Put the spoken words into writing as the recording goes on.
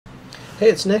Hey,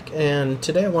 it's Nick, and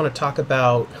today I want to talk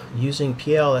about using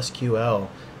PL/SQL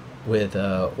with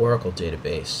Oracle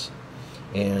database.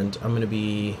 And I'm going to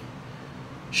be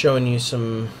showing you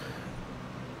some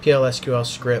PL/SQL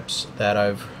scripts that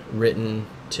I've written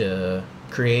to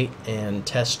create and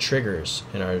test triggers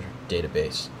in our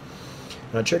database.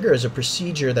 Now, a trigger is a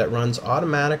procedure that runs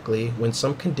automatically when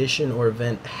some condition or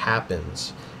event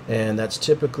happens, and that's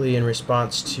typically in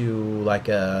response to like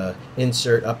a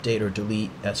insert, update, or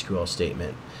delete SQL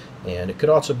statement. And it could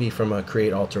also be from a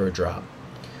create, alter, or drop.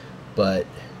 But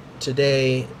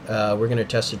today we're going to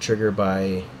test a trigger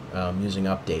by using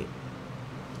update.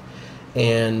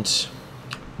 And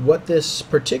what this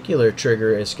particular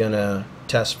trigger is going to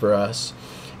test for us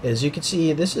is, you can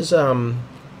see this is an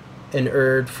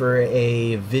ERD for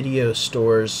a video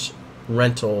stores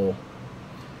rental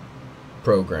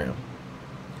program.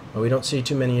 Well, we don't see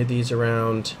too many of these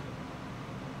around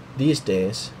these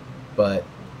days, but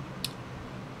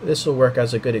this will work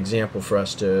as a good example for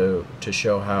us to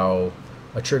show how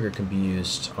a trigger can be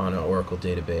used on an Oracle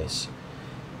database.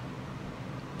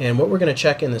 And what we're going to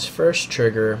check in this first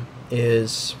trigger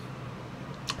is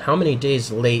how many days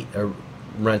late a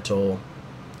rental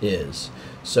is.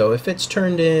 So if it's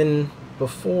turned in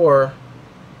before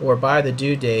or by the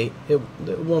due date, it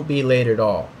won't be late at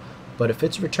all. But if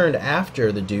it's returned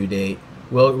after the due date,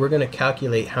 well, we're going to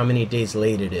calculate how many days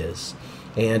late it is.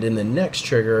 And in the next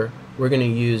trigger, we're going to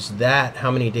use that,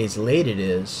 how many days late it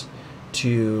is,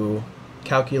 to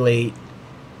calculate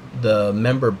the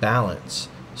member balance.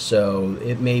 So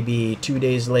it may be 2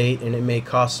 days late, and it may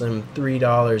cost them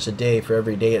 $3 a day for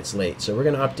every day it's late. So we're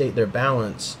going to update their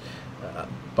balance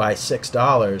by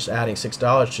 $6, adding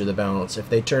 $6 to the balance if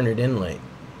they turn it in late.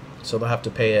 So they'll have to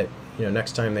pay it,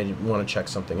 next time they want to check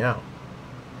something out.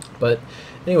 But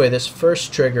anyway, this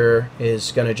first trigger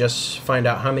is going to just find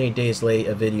out how many days late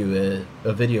a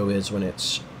video is when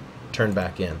it's turned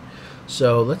back in.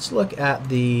 So let's look at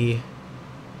the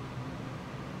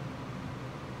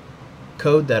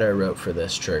code that I wrote for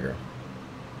this trigger.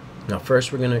 Now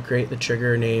first we're going to create the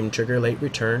trigger named trigger late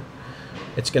return.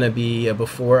 It's going to be a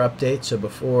before update, so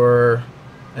before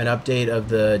an update of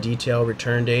the detail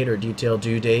return date or detail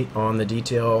due date on the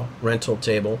detail rental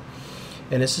table.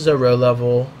 And this is a row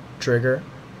level trigger,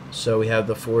 so we have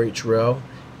the for each row.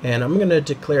 And I'm going to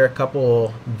declare a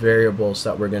couple variables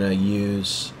that we're going to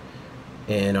use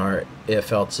in our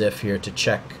if else if here to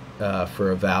check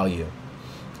for a value.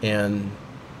 And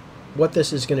what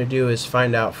this is going to do is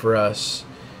find out for us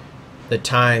the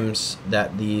times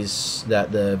that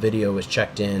the video was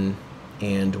checked in,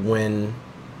 and when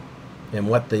and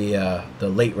what the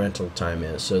late rental time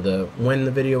is. So when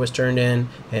the video was turned in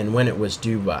and when it was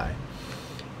due by.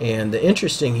 And the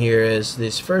interesting here is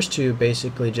these first two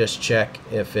basically just check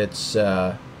if it's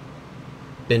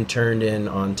been turned in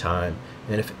on time,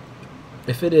 and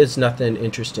if it is, nothing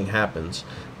interesting happens.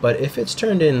 But if it's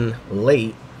turned in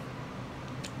late,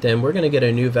 then we're going to get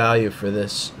a new value for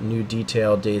this new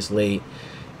detail days late,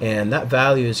 and that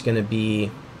value is going to be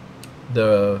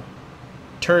the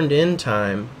turned in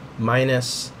time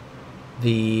minus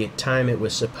the time it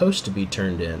was supposed to be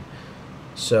turned in.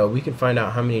 So we can find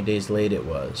out how many days late it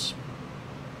was,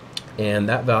 and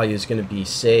that value is going to be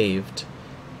saved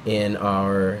in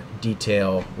our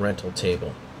detail rental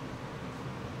table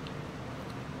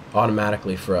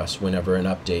automatically for us whenever an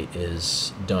update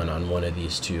is done on one of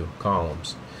these two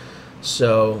columns.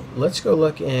 So let's go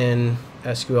look in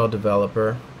SQL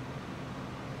Developer,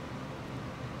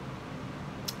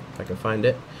 if I can find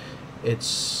it.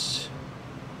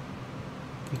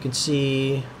 You can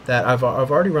see that I've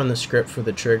already run the script for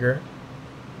the trigger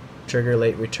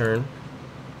late return.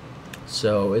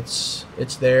 So it's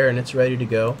there and it's ready to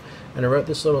go. And I wrote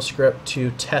this little script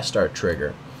to test our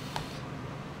trigger.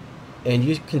 And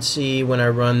you can see when I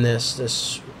run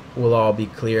this will all be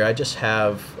clear. I just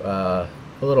have a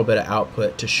little bit of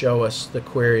output to show us the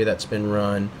query that's been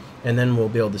run, and then we'll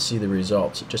be able to see the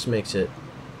results. It just makes it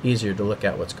easier to look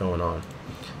at what's going on.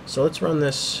 So let's run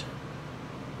this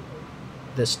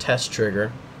test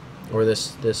trigger, or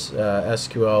this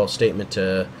SQL statement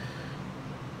to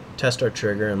test our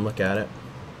trigger, and look at it.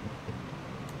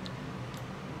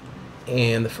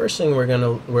 And the first thing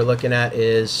we're looking at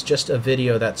is just a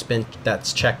video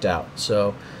that's checked out.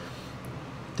 So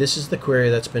this is the query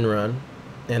that's been run,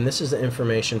 and this is the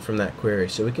information from that query.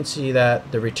 So we can see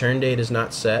that the return date is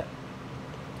not set.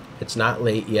 It's not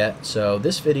late yet. So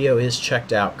this video is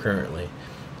checked out currently.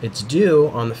 It's due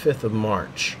on the 5th of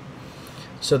March.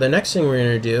 So the next thing we're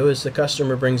going to do is the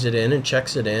customer brings it in and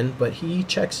checks it in, but he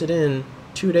checks it in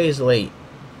 2 days late.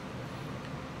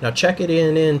 Now check it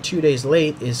in 2 days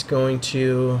late is going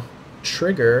to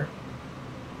trigger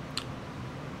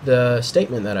the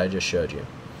statement that I just showed you,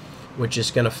 which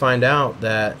is going to find out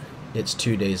that it's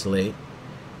 2 days late.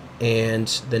 And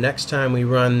the next time we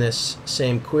run this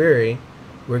same query,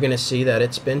 we're going to see that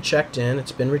it's been checked in,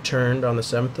 it's been returned on the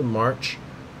 7th of March,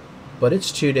 but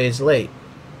it's 2 days late.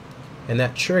 And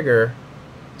that trigger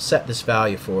set this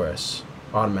value for us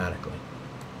automatically.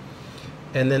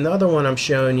 And then the other one I'm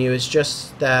showing you is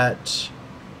just that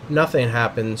nothing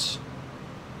happens.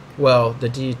 Well, the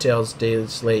details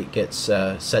days late gets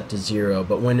set to 0,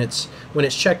 but when it's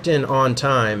checked in on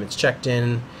time, it's checked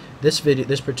in. This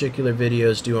particular video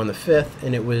is due on the 5th,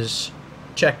 and it was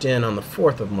checked in on the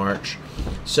 4th of March,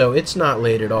 so it's not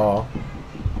late at all,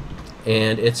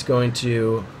 and it's going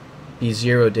to be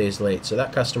 0 days late. So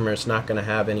that customer is not going to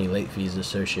have any late fees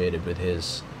associated with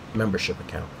his membership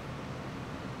account.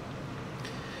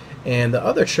 And the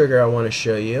other trigger I want to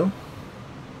show you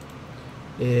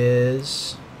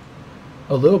is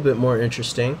a little bit more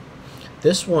interesting.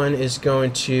 This one is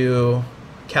going to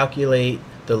calculate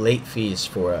the late fees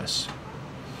for us,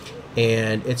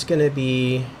 and it's going to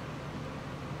be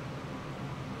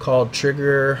called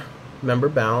trigger member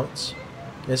balance.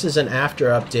 This is an after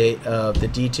update of the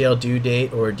detail due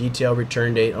date or detail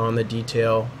return date on the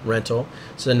detail rental.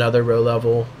 It's another row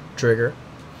level trigger,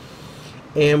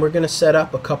 and we're going to set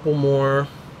up a couple more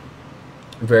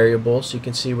variables. You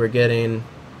can see we're getting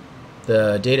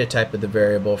the data type of the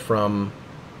variable from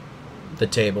the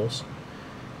tables.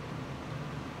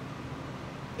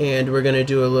 And we're going to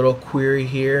do a little query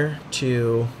here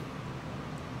to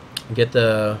get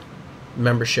the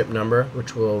membership number,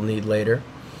 which we'll need later.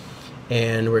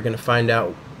 And we're going to find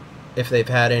out if they've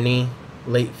had any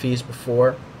late fees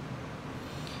before.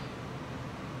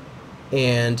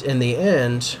 And in the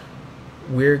end,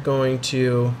 we're going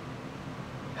to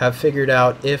have figured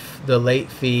out if the late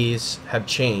fees have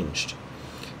changed.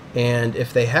 And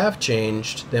if they have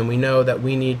changed, then we know that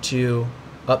we need to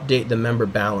update the member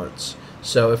balance.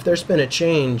 So if there's been a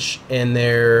change in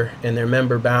their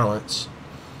member balance,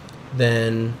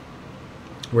 then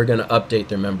we're going to update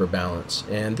their member balance.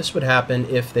 And this would happen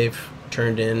if they've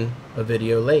turned in a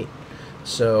video late.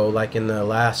 So like in the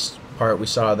last part, we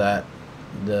saw that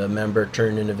the member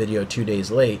turned in a video 2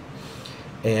 days late,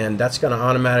 and that's going to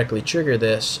automatically trigger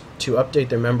this to update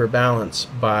their member balance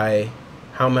by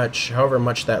however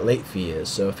much that late fee is.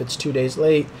 So if it's 2 days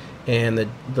late and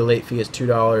the late fee is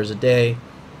 $2 a day,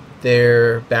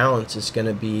 their balance is going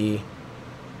to be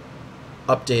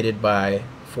updated by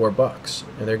 $4,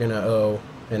 and they're going to owe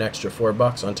an extra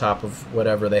 $4 on top of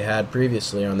whatever they had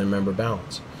previously on their member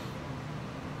balance.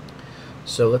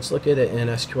 So let's look at it in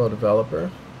SQL Developer.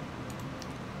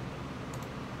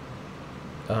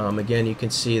 Again, you can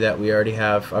see that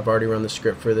I've already run the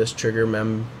script for this trigger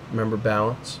member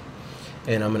balance,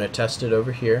 and I'm going to test it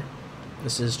over here.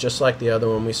 This is just like the other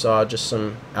one we saw, just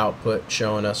some output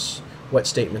showing us what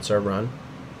statements are run,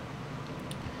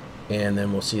 and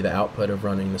then we'll see the output of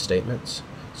running the statements.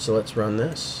 So let's run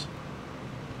this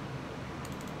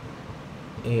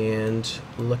and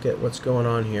look at what's going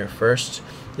on here. First,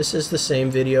 this is the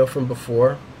same video from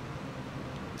before.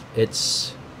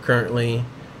 It's currently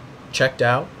checked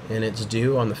out and it's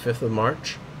due on the 5th of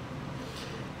March,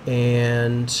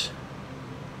 and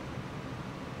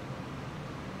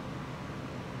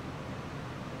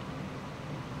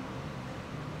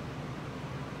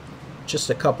just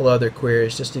a couple other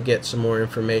queries just to get some more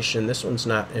information. This one's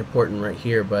not important right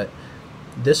here, but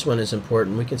this one is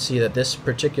important. We can see that this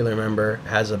particular member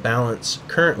has a balance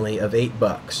currently of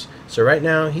 $8. So right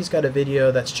now he's got a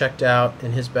video that's checked out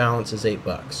and his balance is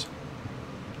 $8.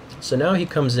 So now he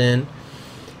comes in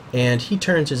and he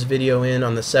turns his video in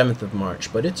on the 7th of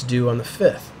March, but it's due on the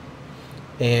 5th.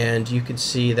 And you can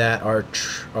see that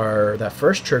that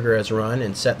first trigger has run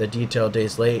and set the detail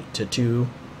days late to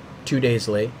two days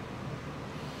late.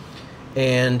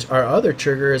 And our other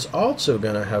trigger is also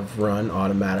going to have run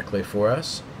automatically for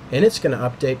us, and it's going to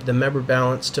update the member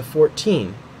balance to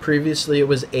 14. Previously it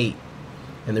was 8,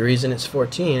 and the reason it's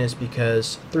 14 is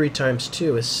because 3 times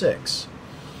 2 is 6.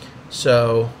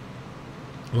 So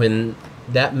when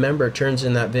that member turns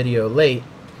in that video late,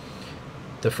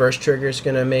 the first trigger is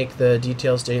going to make the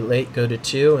details date late go to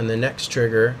 2, and the next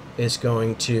trigger is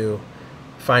going to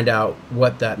find out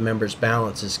what that member's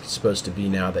balance is supposed to be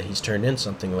now that he's turned in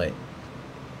something late.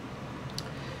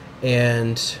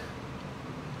 And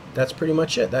that's pretty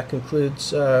much it. That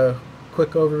concludes a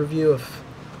quick overview of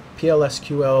PL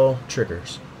SQL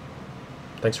triggers.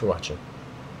 Thanks for watching.